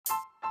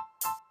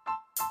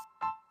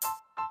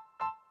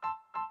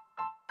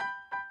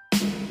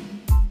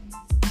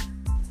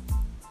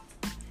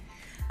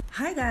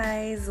Hi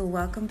guys,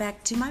 welcome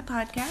back to my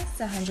podcast,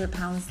 100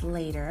 Pounds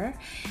Later.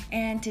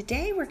 And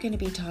today we're going to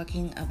be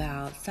talking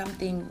about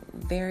something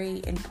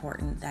very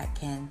important that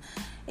can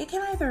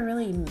either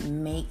really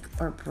make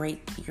or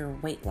break your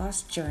weight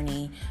loss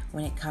journey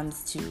when it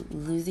comes to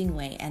losing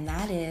weight, and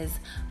that is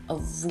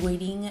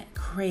avoiding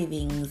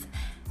cravings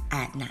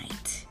at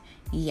night.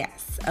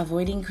 Yes,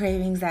 avoiding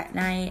cravings at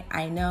night.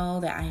 I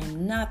know that I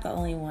am not the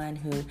only one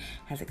who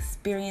has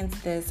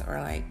experienced this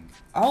or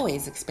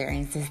always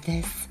experiences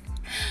this.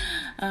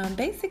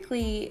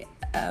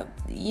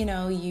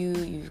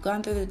 You've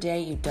gone through the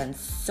day, you've done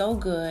so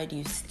good,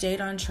 you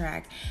stayed on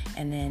track,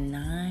 and then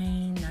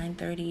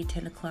 9:30,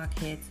 10 o'clock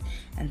hits,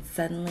 and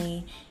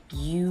suddenly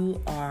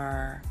you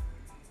are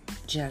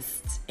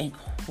just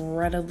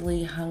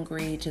incredibly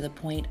hungry to the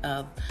point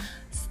of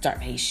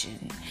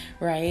starvation,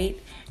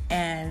 right?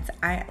 And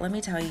let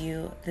me tell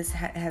you, this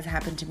has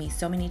happened to me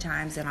so many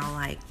times, and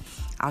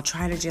I'll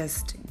try to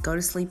just go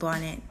to sleep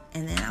on it,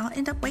 and then I'll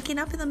end up waking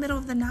up in the middle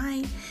of the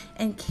night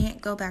and can't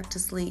go back to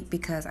sleep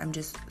because I'm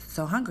just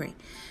so hungry.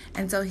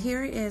 And so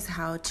here is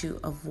how to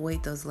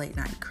avoid those late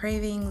night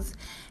cravings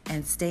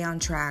and stay on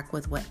track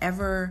with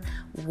whatever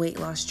weight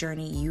loss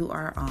journey you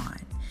are on.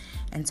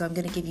 And so I'm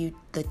going to give you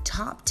the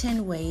top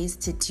 10 ways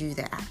to do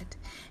that.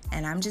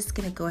 And I'm just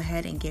going to go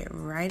ahead and get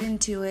right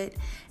into it.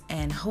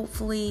 And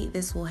hopefully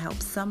this will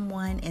help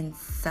someone in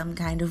some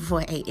kind of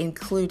way,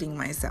 including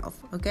myself.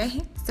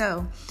 Okay?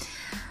 So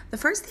the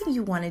first thing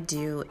you want to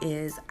do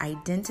is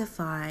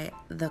identify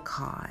the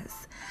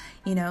cause.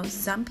 You know,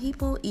 some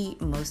people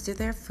eat most of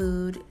their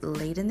food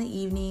late in the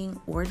evening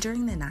or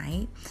during the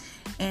night,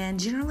 and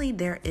generally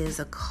there is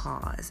a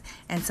cause.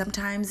 And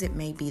sometimes it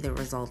may be the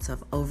result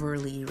of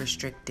overly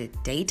restricted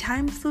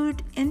daytime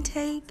food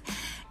intake.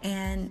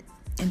 And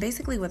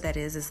basically what that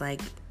is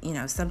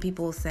some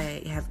people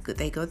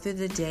they go through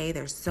the day,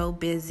 they're so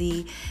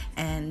busy,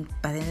 and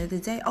by the end of the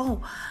day,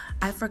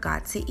 I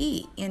forgot to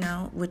eat,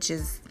 which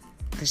is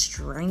the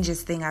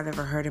strangest thing I've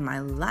ever heard in my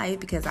life,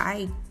 because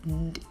I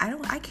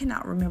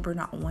cannot remember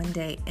not one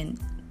day in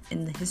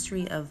the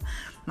history of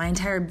my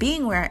entire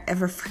being where I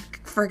ever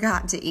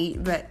forgot to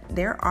eat. But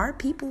there are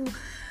people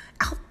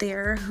out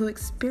there who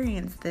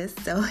experience this.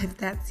 So if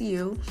that's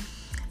you,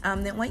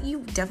 then what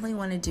you definitely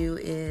want to do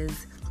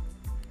is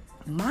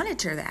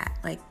monitor that.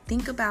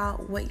 Think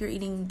about what you're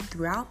eating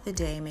throughout the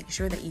day. Make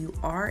sure that you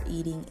are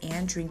eating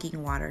and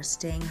drinking water,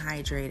 staying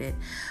hydrated,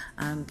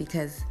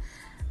 because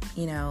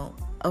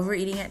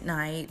overeating at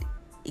night,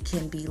 it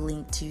can be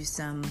linked to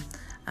some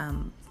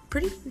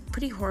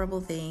pretty horrible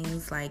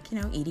things like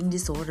eating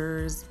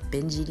disorders,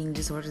 binge eating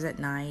disorders at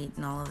night,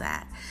 and all of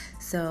that.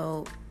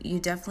 So you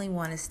definitely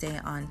want to stay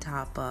on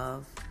top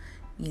of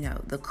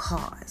the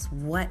cause.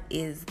 What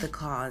is the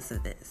cause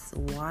of this?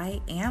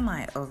 Why am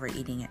I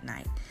overeating at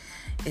night?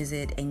 Is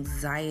it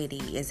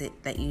anxiety? Is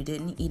it that you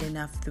didn't eat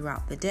enough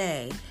throughout the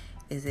day?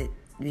 Is it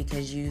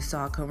because you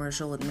saw a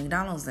commercial with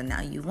McDonald's and now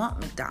you want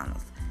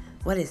McDonald's?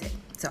 What is it?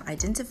 So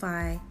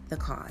identify the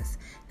cause.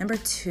 Number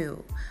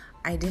 2,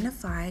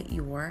 identify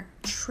your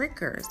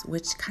triggers,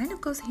 which kind of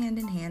goes hand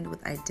in hand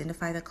with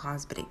identify the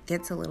cause, but it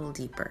gets a little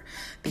deeper,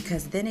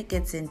 because then it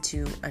gets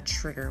into a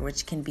trigger,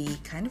 which can be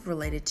kind of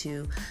related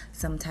to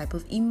some type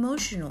of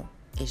emotional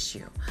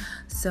issue.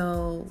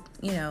 So,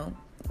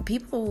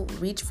 people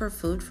reach for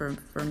food for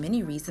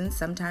many reasons.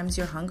 Sometimes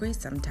you're hungry,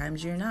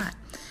 sometimes you're not.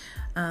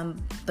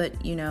 But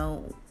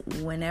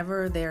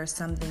whenever there's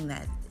something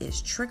that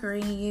is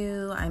triggering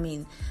you,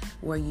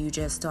 where you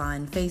just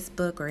on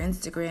Facebook or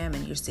Instagram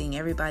and you're seeing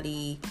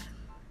everybody,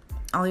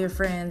 all your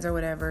friends or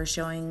whatever,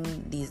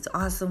 showing these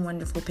awesome,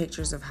 wonderful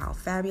pictures of how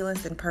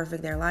fabulous and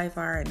perfect their life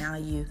are, and now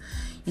you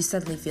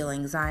suddenly feel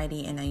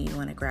anxiety and now you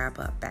want to grab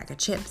a bag of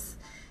chips.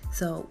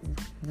 So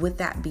would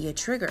that be a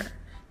trigger?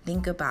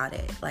 Think about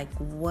it.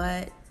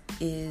 What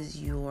is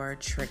your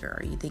trigger?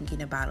 Are you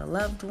thinking about a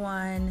loved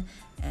one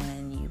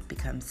and you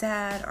become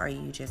sad? Are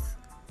you just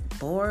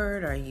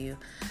bored? Are you,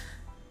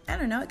 I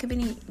don't know, it could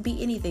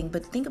be anything,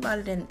 but think about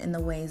it in the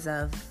ways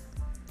of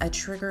a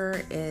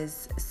trigger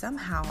is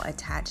somehow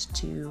attached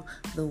to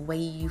the way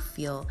you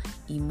feel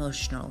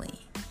emotionally.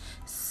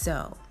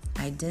 So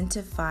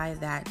identify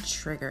that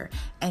trigger.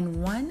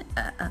 And one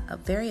a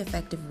very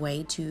effective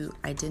way to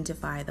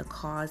identify the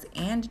cause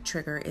and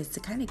trigger is to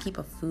kind of keep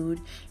a food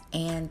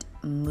and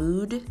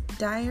mood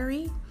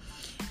diary.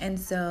 And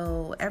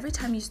so every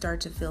time you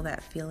start to feel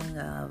that feeling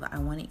of I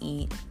want to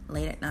eat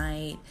late at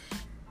night,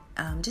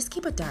 just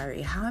keep a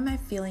diary. How am I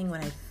feeling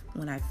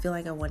when I feel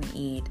like I want to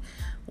eat?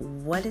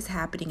 What is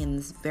happening in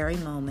this very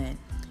moment?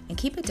 And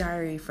keep a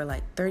diary for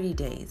 30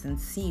 days and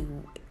see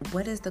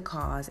what is the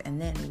cause and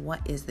then what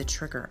is the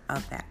trigger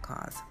of that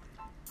cause.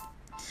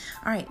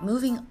 All right,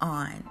 moving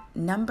on.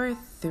 Number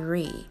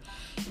 3,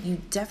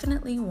 you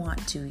definitely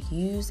want to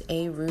use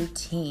a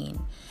routine.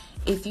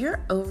 If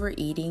you're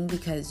overeating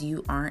because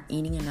you aren't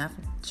eating enough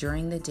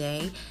during the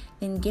day,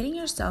 then getting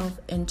yourself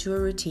into a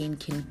routine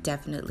can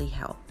definitely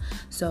help.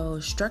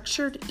 So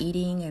structured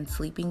eating and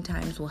sleeping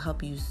times will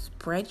help you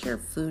spread your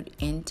food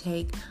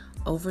intake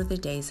over the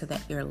day so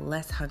that you're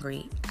less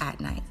hungry at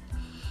night.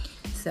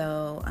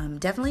 So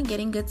definitely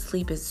getting good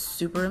sleep is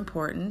super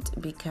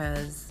important,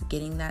 because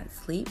getting that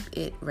sleep,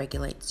 it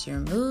regulates your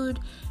mood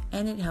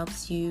and it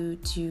helps you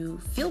to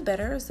feel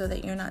better so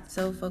that you're not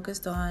so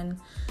focused on,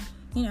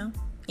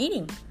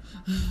 eating.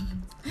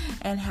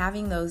 And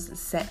having those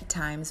set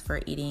times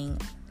for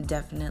eating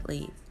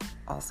definitely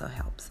also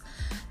helps.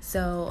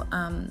 So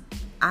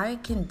I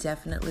can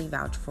definitely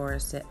vouch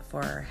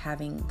for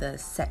having the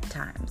set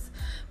times,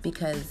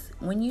 because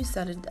when you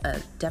set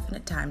a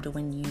definite time to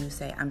when you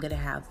say, I'm going to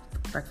have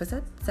breakfast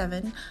at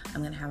 7,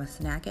 I'm going to have a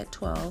snack at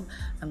 12,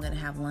 I'm going to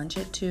have lunch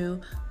at 2,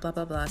 blah,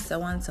 blah, blah,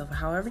 so on. So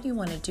however you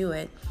want to do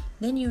it,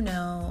 then you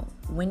know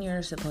when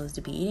you're supposed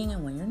to be eating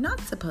and when you're not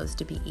supposed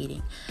to be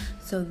eating.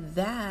 So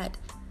that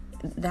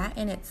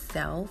in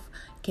itself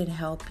can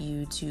help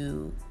you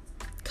to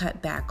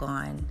cut back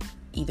on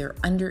either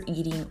under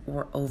eating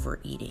or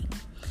overeating.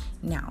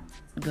 Now,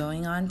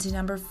 going on to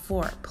number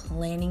 4,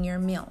 planning your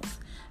meals.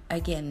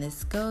 Again,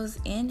 this goes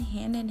hand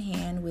in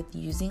hand with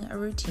using a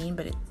routine,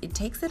 but it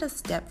takes it a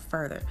step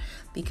further,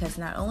 because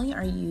not only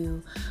are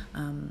you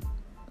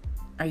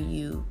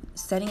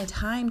setting a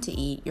time to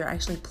eat, you're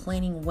actually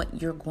planning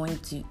what you're going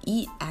to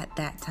eat at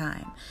that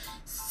time.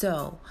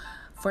 So,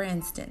 for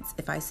instance,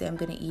 if I say I'm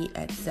going to eat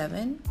at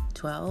 7,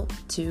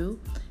 12, 2,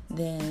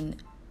 then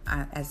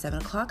at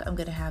 7 o'clock, I'm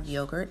going to have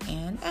yogurt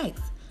and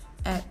eggs.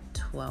 At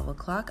 12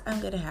 o'clock,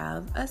 I'm going to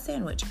have a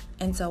sandwich,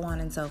 and so on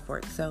and so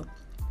forth. So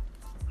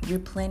you're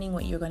planning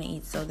what you're going to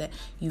eat so that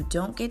you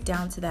don't get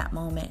down to that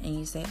moment and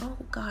you say, oh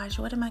gosh,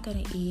 what am I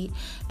going to eat?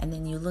 And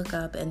then you look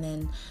up and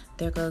then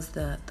there goes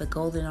the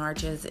golden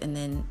arches, and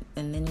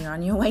then you're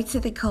on your way to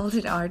the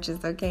golden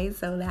arches. Okay,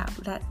 so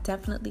that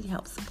definitely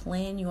helps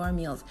plan your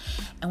meals.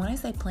 And when I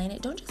say plan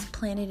it, don't just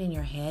plan it in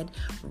your head,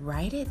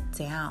 write it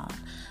down.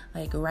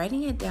 Like,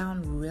 writing it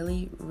down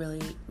really,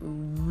 really,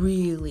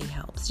 really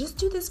helps. Just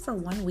do this for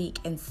 1 week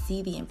and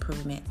see the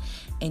improvement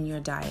in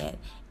your diet.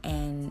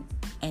 And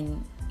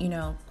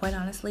quite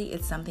honestly,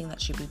 it's something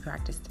that should be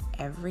practiced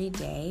every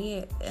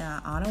day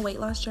on a weight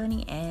loss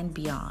journey and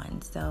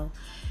beyond. So,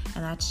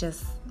 and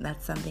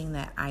that's something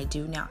that I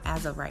do now.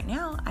 As of right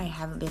now, I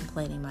haven't been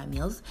planning my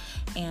meals,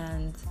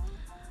 and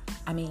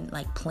I mean,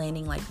 like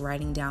planning, like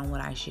writing down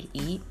what I should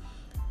eat.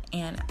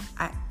 And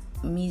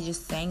me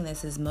just saying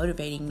this is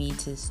motivating me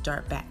to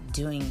start back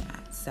doing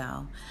that.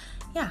 So,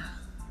 yeah.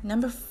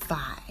 Number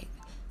 5,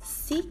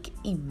 seek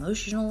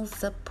emotional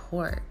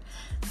support.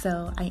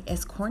 So,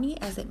 as corny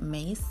as it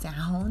may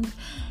sound,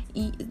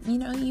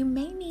 you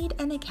may need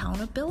an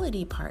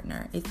accountability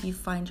partner if you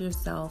find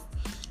yourself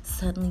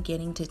suddenly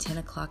getting to 10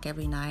 o'clock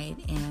every night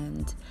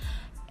and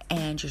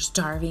you're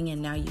starving,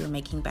 and now you're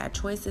making bad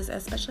choices,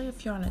 especially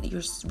if you're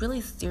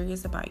really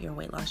serious about your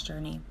weight loss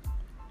journey.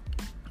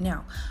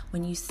 Now,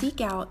 when you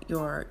seek out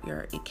your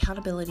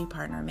accountability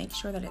partner, make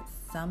sure that it's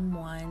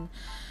someone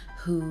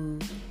who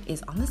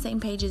is on the same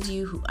page as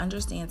you, who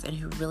understands and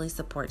who really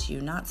supports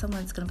you. Not someone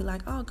that's going to be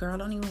like, oh girl,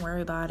 don't even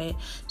worry about it.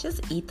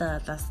 Just eat the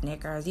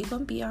Snickers. You're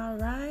going to be all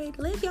right.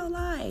 Live your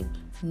life.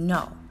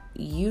 No,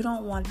 you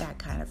don't want that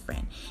kind of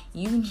friend.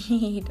 You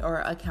need, or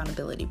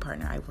accountability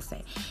partner, I will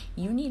say.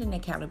 You need an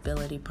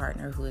accountability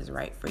partner who is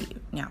right for you.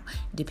 Now,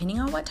 depending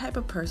on what type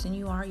of person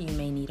you are, you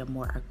may need a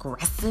more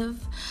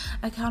aggressive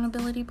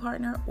accountability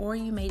partner, or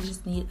you may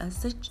just need a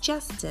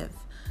suggestive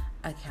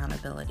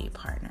accountability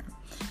partner.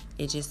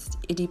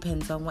 It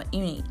depends on what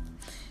you need.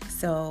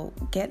 So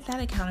get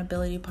that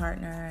accountability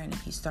partner, and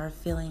if you start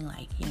feeling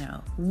like,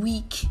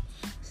 weak,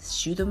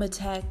 shoot them a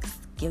text,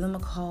 give them a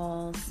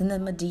call, send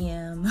them a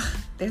DM.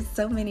 There's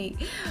so many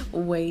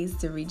ways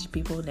to reach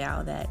people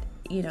now that,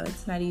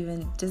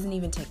 doesn't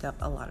even take up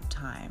a lot of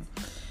time.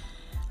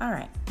 All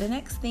right, the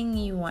next thing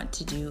you want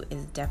to do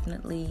is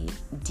definitely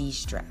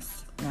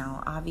de-stress.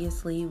 Now,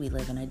 obviously, we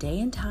live in a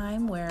day and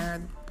time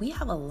where we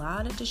have a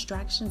lot of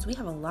distractions. We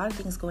have a lot of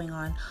things going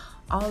on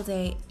all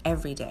day,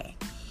 every day.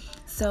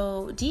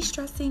 So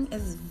de-stressing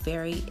is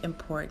very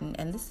important,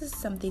 and this is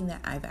something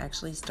that I've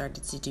actually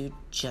started to do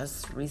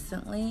just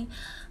recently.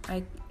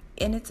 And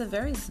it's a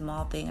very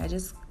small thing. I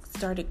just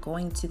started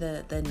going to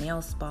the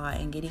nail spa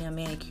and getting a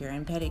manicure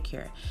and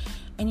pedicure.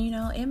 And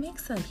it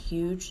makes a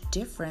huge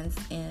difference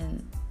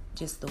in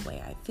just the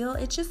way I feel.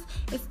 It's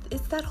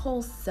that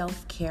whole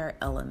self-care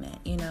element,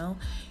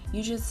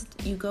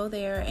 You go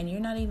there and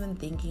you're not even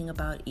thinking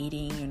about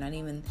eating, you're not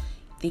even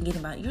thinking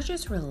about, you're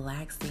just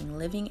relaxing,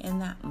 living in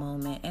that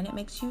moment, and it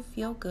makes you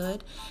feel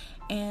good,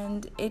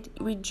 and it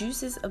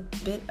reduces a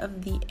bit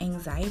of the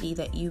anxiety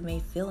that you may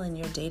feel in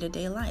your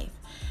day-to-day life.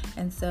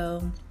 And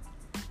so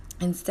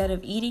instead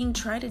of eating,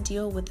 try to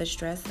deal with the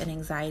stress and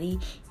anxiety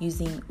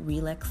using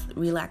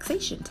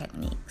relaxation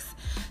techniques.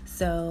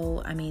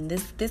 So,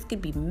 this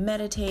could be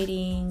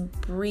meditating,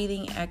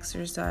 breathing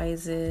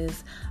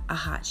exercises, a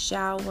hot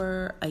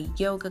shower, a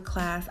yoga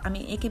class.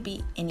 It could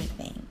be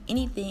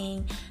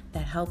anything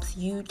that helps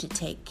you to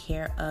take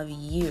care of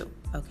you,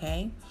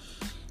 okay?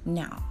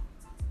 Now,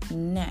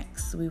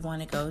 next, we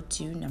want to go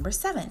to number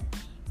 7.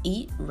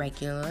 Eat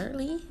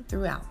regularly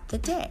throughout the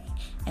day.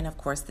 And of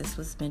course, this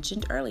was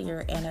mentioned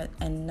earlier, and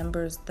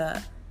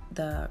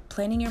the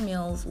planning your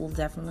meals will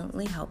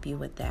definitely help you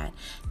with that.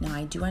 Now,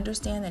 I do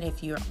understand that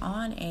if you're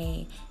on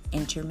a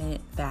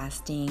intermittent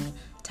fasting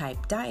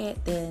type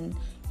diet, then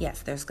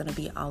yes, there's going to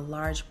be a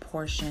large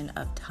portion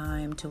of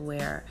time to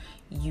where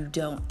you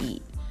don't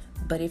eat.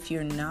 But if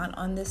you're not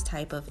on this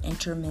type of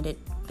intermittent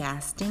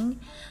fasting,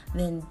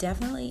 then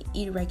definitely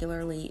eat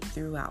regularly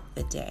throughout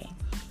the day.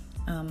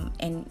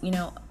 And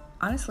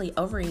honestly,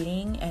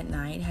 overeating at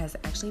night has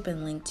actually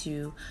been linked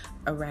to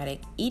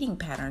erratic eating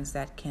patterns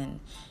that can,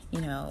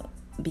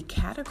 be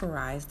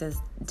categorized as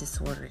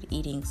disordered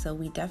eating. So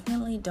we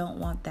definitely don't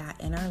want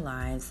that in our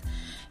lives,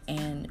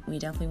 and we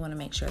definitely want to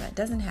make sure that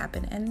doesn't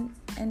happen.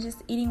 And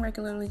just eating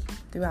regularly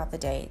throughout the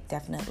day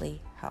definitely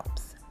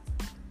helps.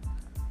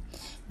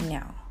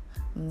 Now,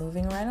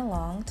 moving right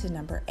along to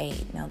number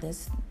 8. Now,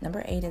 this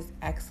number 8 is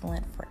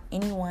excellent for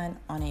anyone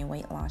on a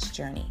weight loss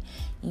journey.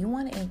 You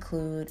want to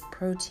include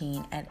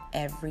protein at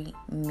every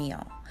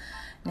meal.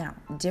 Now,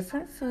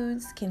 different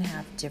foods can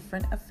have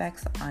different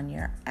effects on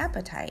your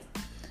appetite,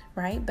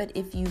 right? But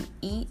if you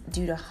eat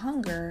due to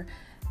hunger,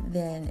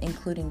 then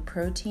including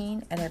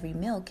protein at every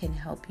meal can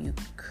help you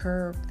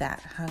curb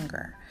that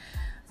hunger.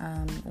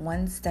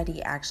 One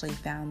study actually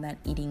found that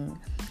eating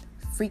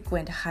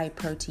frequent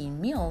high-protein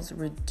meals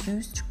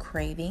reduced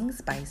cravings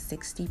by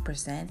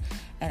 60%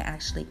 and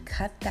actually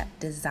cut that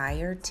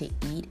desire to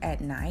eat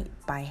at night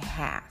by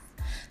half.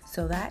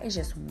 So that is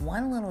just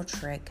one little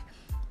trick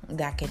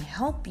that can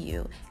help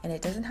you, and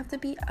it doesn't have to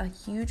be a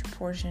huge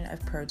portion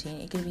of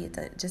protein. It could be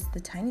just the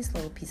tiniest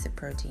little piece of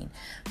protein,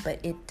 but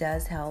it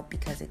does help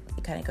because it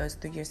kind of goes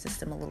through your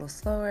system a little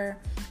slower,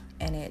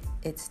 and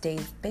it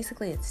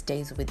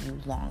stays with you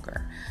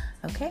longer.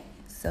 Okay,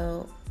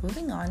 so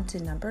moving on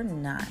to number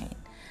 9.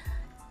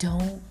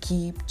 Don't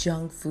keep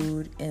junk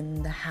food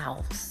in the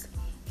house.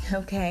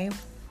 Okay?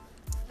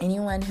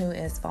 Anyone who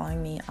is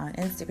following me on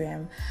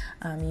Instagram,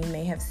 you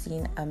may have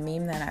seen a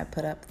meme that I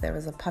put up. There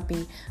was a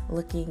puppy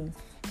looking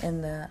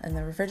in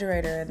the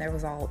refrigerator, and it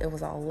was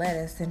all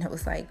lettuce, and it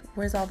was like,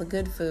 "Where's all the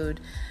good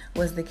food?"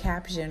 was the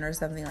caption or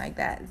something like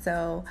that.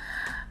 So,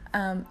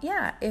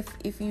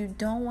 if you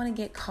don't want to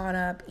get caught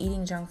up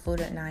eating junk food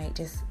at night,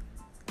 just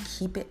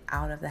keep it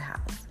out of the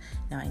house.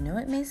 Now, I know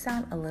it may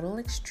sound a little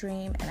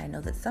extreme, and I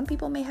know that some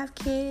people may have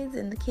kids,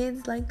 and the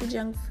kids like the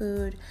junk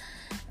food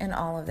and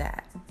all of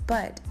that.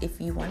 But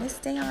if you want to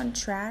stay on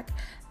track,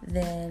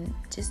 then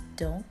just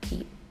don't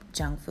keep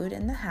junk food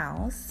in the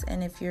house.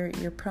 And if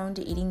you're prone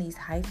to eating these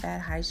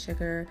high-fat,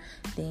 high-sugar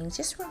things,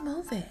 just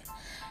remove it.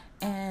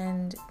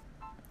 And,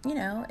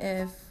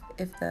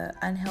 if the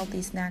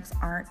unhealthy snacks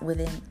aren't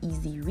within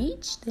easy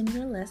reach, then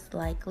you're less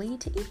likely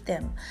to eat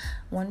them.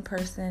 One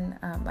person,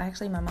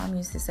 actually my mom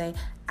used to say,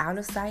 out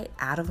of sight,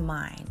 out of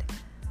mind.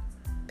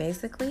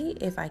 Basically,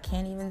 if I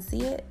can't even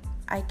see it,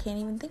 I can't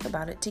even think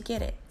about it to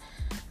get it.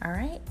 All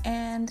right,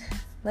 and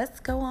let's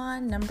go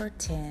on number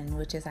 10,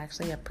 which is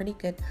actually a pretty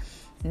good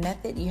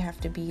method. You have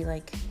to be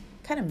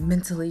kind of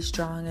mentally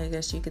strong, I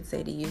guess you could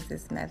say, to use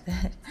this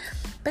method.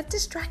 But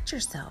distract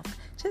yourself.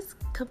 Just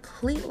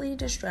completely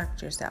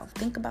distract yourself.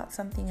 Think about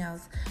something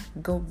else.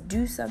 Go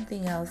do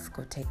something else.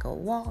 Go take a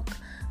walk.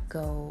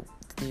 Go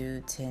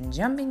do 10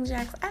 jumping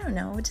jacks. I don't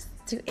know. Just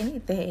do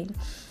anything.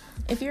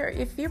 If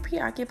you're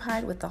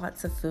preoccupied with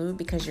thoughts of food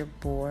because you're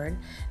bored,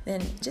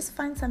 then just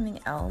find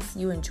something else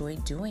you enjoy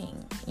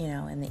doing,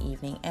 in the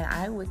evening. And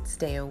I would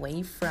stay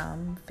away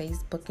from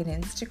Facebook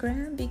and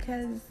Instagram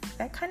because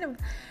that kind of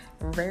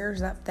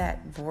rears up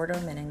that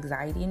boredom and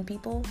anxiety in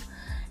people,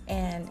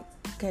 and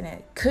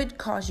could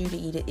cause you to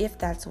eat it if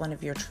that's one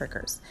of your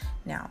triggers.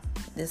 Now,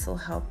 this will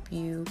help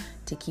you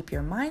to keep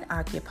your mind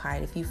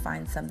occupied if you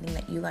find something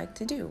that you like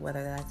to do,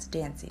 whether that's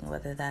dancing,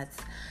 whether that's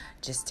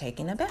just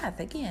taking a bath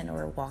again,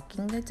 or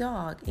walking the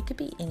dog. It could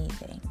be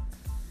anything.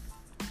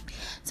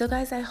 So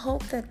guys, I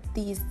hope that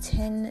these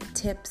 10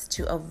 tips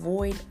to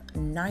avoid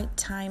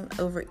nighttime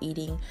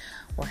overeating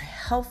were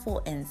helpful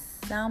in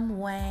some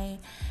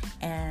way,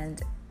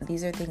 and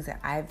these are things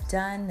that I've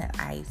done, that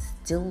I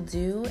still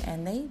do,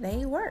 and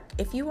they work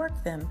if you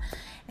work them.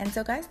 And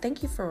so guys,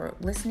 thank you for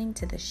listening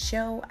to the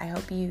show. I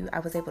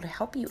was able to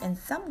help you in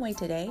some way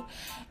today.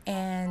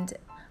 And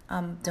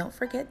don't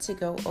forget to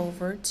go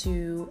over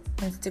to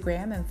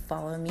Instagram and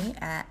follow me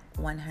at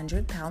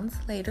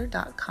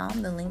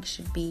 100poundslater.com. The link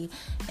should be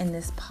in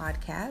this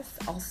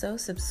podcast. Also,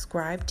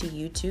 subscribe to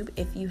YouTube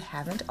if you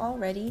haven't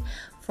already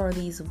for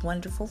these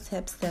wonderful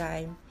tips that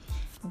I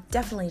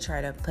definitely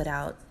try to put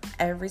out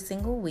every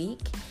single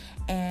week.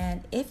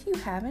 And if you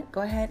haven't,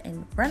 go ahead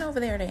and run over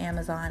there to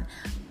Amazon,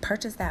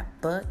 purchase that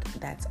book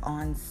that's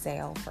on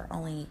sale for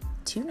only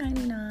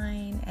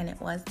 $2.99, and it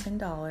was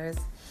 $10.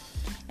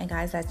 And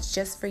guys, that's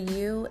just for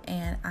you,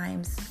 and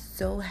I'm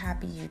so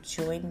happy you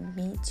joined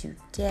me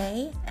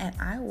today, and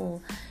I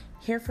will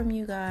hear from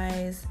you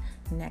guys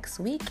next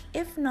week,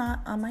 if not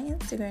on my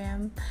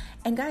Instagram.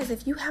 And guys,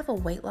 if you have a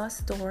weight loss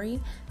story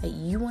that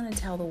you want to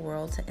tell the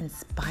world to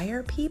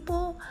inspire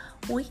people,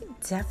 we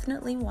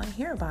definitely want to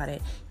hear about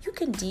it. You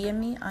can DM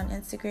me on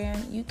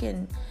Instagram. You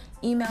can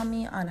email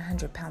me on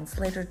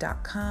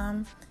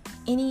 100poundslater.com.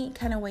 Any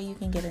kind of way you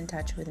can get in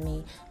touch with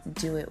me,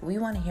 do it. We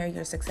want to hear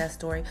your success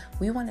story.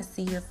 We want to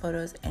see your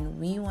photos, and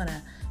we want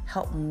to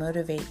help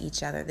motivate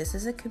each other. This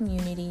is a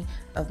community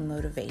of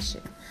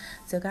motivation.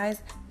 So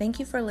guys, thank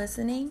you for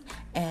listening,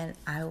 and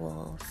I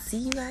will see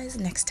you guys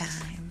next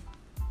time.